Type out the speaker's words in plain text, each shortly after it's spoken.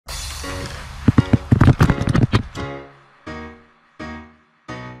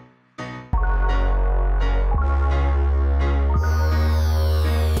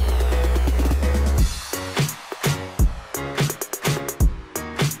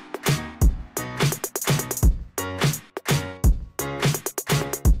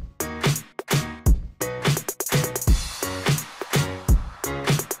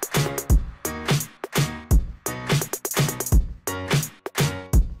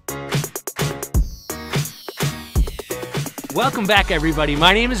Welcome back, everybody.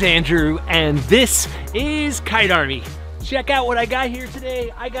 My name is Andrew, and this is Kite Army. Check out what I got here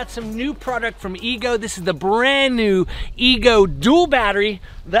today. I got some new product from Ego. This is the brand new Ego dual battery.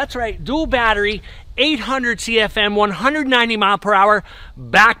 That's right, dual battery, 800 CFM, 190 mile per hour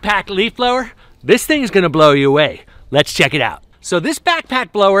backpack leaf blower. This thing's gonna blow you away. Let's check it out. So this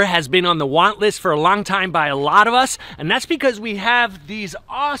backpack blower has been on the want list for a long time by a lot of us, and that's because we have these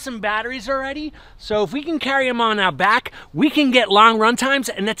awesome batteries already. So if we can carry them on our back, we can get long run times,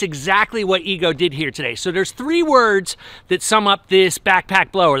 and that's exactly what Ego did here today. So there's 3 words that sum up this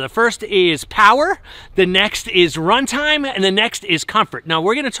backpack blower. The first is power, the next is runtime, and the next is comfort. Now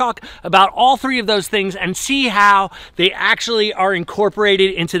we're gonna talk about all 3 of those things and see how they actually are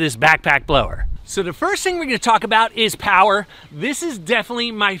incorporated into this backpack blower. So the first thing we're going to talk about is power. This is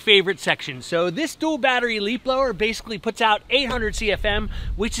definitely my favorite section. So this dual battery leaf blower basically puts out 800 CFM,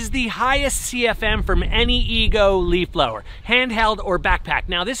 which is the highest CFM from any Ego leaf blower, handheld or backpack.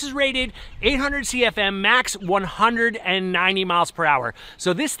 Now this is rated 800 CFM, max 190 miles per hour.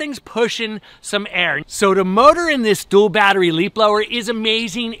 So this thing's pushing some air. So the motor in this dual battery leaf blower is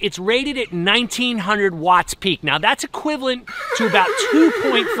amazing. It's rated at 1900 watts peak. Now that's equivalent to about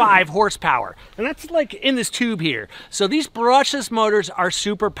 2.5 horsepower. And that's like in this tube here. So these brushless motors are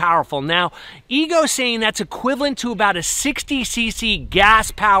super powerful. Now, Ego's saying that's equivalent to about a 60 cc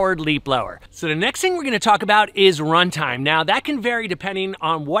gas-powered leaf blower. So the next thing we're gonna talk about is runtime. Now, that can vary depending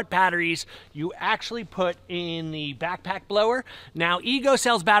on what batteries you actually put in the backpack blower. Now, Ego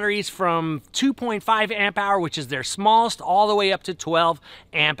sells batteries from 2.5 amp hour, which is their smallest, all the way up to 12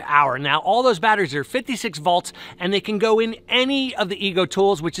 amp hour. Now, all those batteries are 56 volts, and they can go in any of the Ego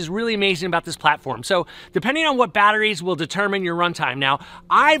tools, which is really amazing about this platform. So depending on what batteries will determine your runtime. Now,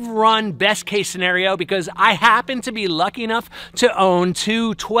 I've run best case scenario because I happen to be lucky enough to own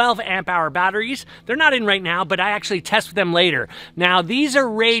 2 12 amp hour batteries. They're not in right now, but I actually test them later. Now, these are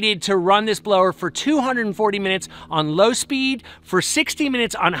rated to run this blower for 240 minutes on low speed, for 60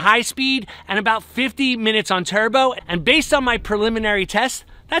 minutes on high speed, and about 50 minutes on turbo. And based on my preliminary tests,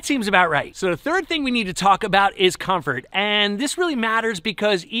 that seems about right. So the third thing we need to talk about is comfort. And this really matters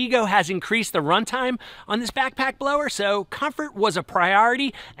because Ego has increased the runtime on this backpack blower. So comfort was a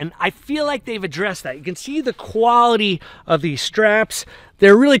priority, and I feel like they've addressed that. You can see the quality of these straps.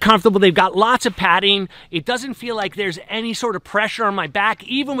 They're really comfortable. They've got lots of padding. It doesn't feel like there's any sort of pressure on my back,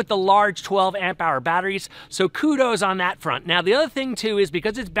 even with the large 12 amp hour batteries. So kudos on that front. Now, the other thing too is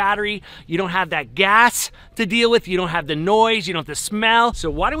because it's battery, you don't have that gas to deal with. You don't have the noise. You don't have the smell.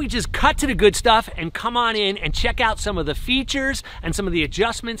 So why don't we just cut to the good stuff and come on in and check out some of the features and some of the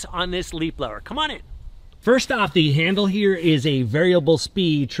adjustments on this leaf blower. Come on in. First off, the handle here is a variable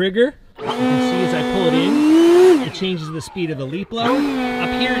speed trigger. You can see as I pull it in, it changes the speed of the leaf blower. Up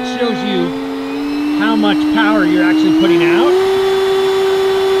here it shows you how much power you're actually putting out.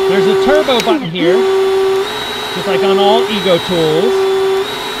 There's a turbo button here, just like on all Ego tools.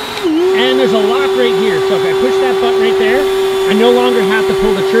 And there's a lock right here. So if I push that button right there, I no longer have to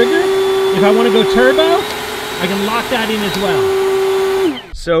pull the trigger. If I want to go turbo, I can lock that in as well.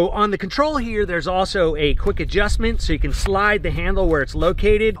 So on the control here, there's also a quick adjustment, so you can slide the handle where it's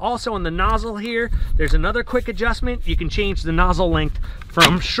located. Also on the nozzle here, there's another quick adjustment. You can change the nozzle length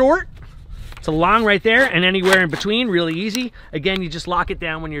from short to long right there, and anywhere in between, really easy. Again, you just lock it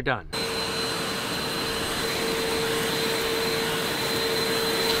down when you're done.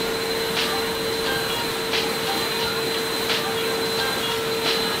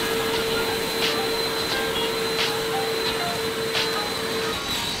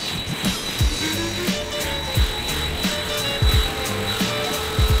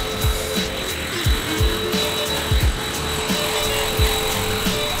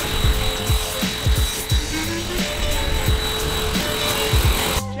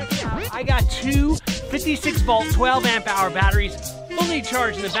 I got 2 56 volt 12 amp hour batteries fully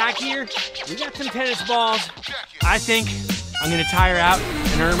charged in the back here. We got some tennis balls. I think I'm gonna tire out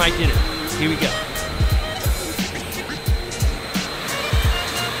and earn my dinner. Here we go.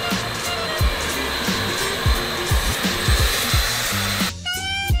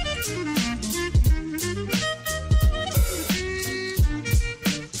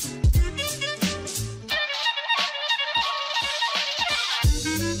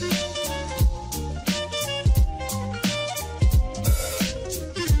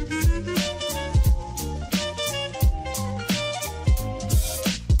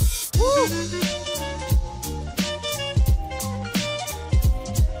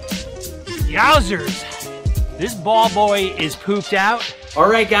 Yowzers! This ball boy is pooped out. All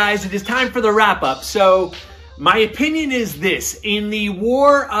right, guys, it is time for the wrap up. So my opinion is this: in the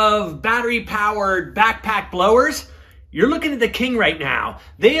war of battery-powered backpack blowers, You're looking at the king right now.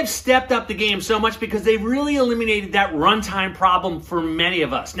 They have stepped up the game so much because they've really eliminated that runtime problem for many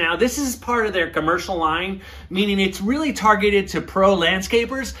of us. Now, this is part of their commercial line, meaning it's really targeted to pro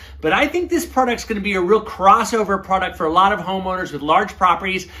landscapers, but I think this product's gonna be a real crossover product for a lot of homeowners with large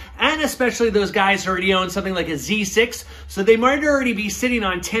properties, and especially those guys who already own something like a Z6, so they might already be sitting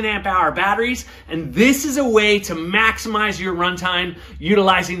on 10 amp hour batteries, and this is a way to maximize your runtime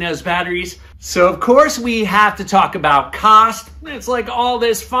utilizing those batteries. So of course we have to talk about cost. It's like all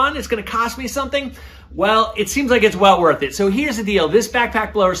this fun, it's gonna cost me something. Well, it seems like it's well worth it. So here's the deal. This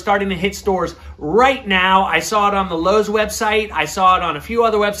backpack blower is starting to hit stores right now. I saw it on the Lowe's website. I saw it on a few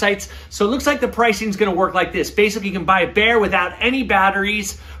other websites. So it looks like the pricing is gonna work like this. Basically, you can buy a Bear without any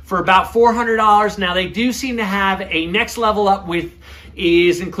batteries for about $400. Now they do seem to have a next level up with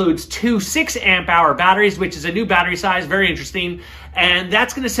includes two 6 amp hour batteries, which is a new battery size, very interesting. And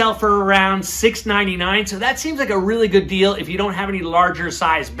that's gonna sell for around $6.99. So that seems like a really good deal if you don't have any larger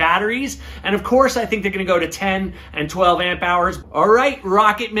size batteries. And of course, I think they're gonna go to 10 and 12 amp hours. All right,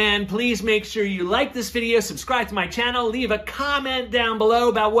 Rocket Man, please make sure you like this video, subscribe to my channel, leave a comment down below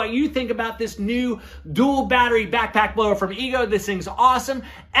about what you think about this new dual battery backpack blower from Ego. This thing's awesome.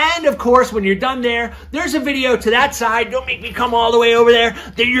 And of course, when you're done there, there's a video to that side. Don't make me come all the way over there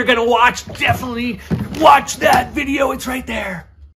that you're gonna watch. Definitely watch that video, it's right there.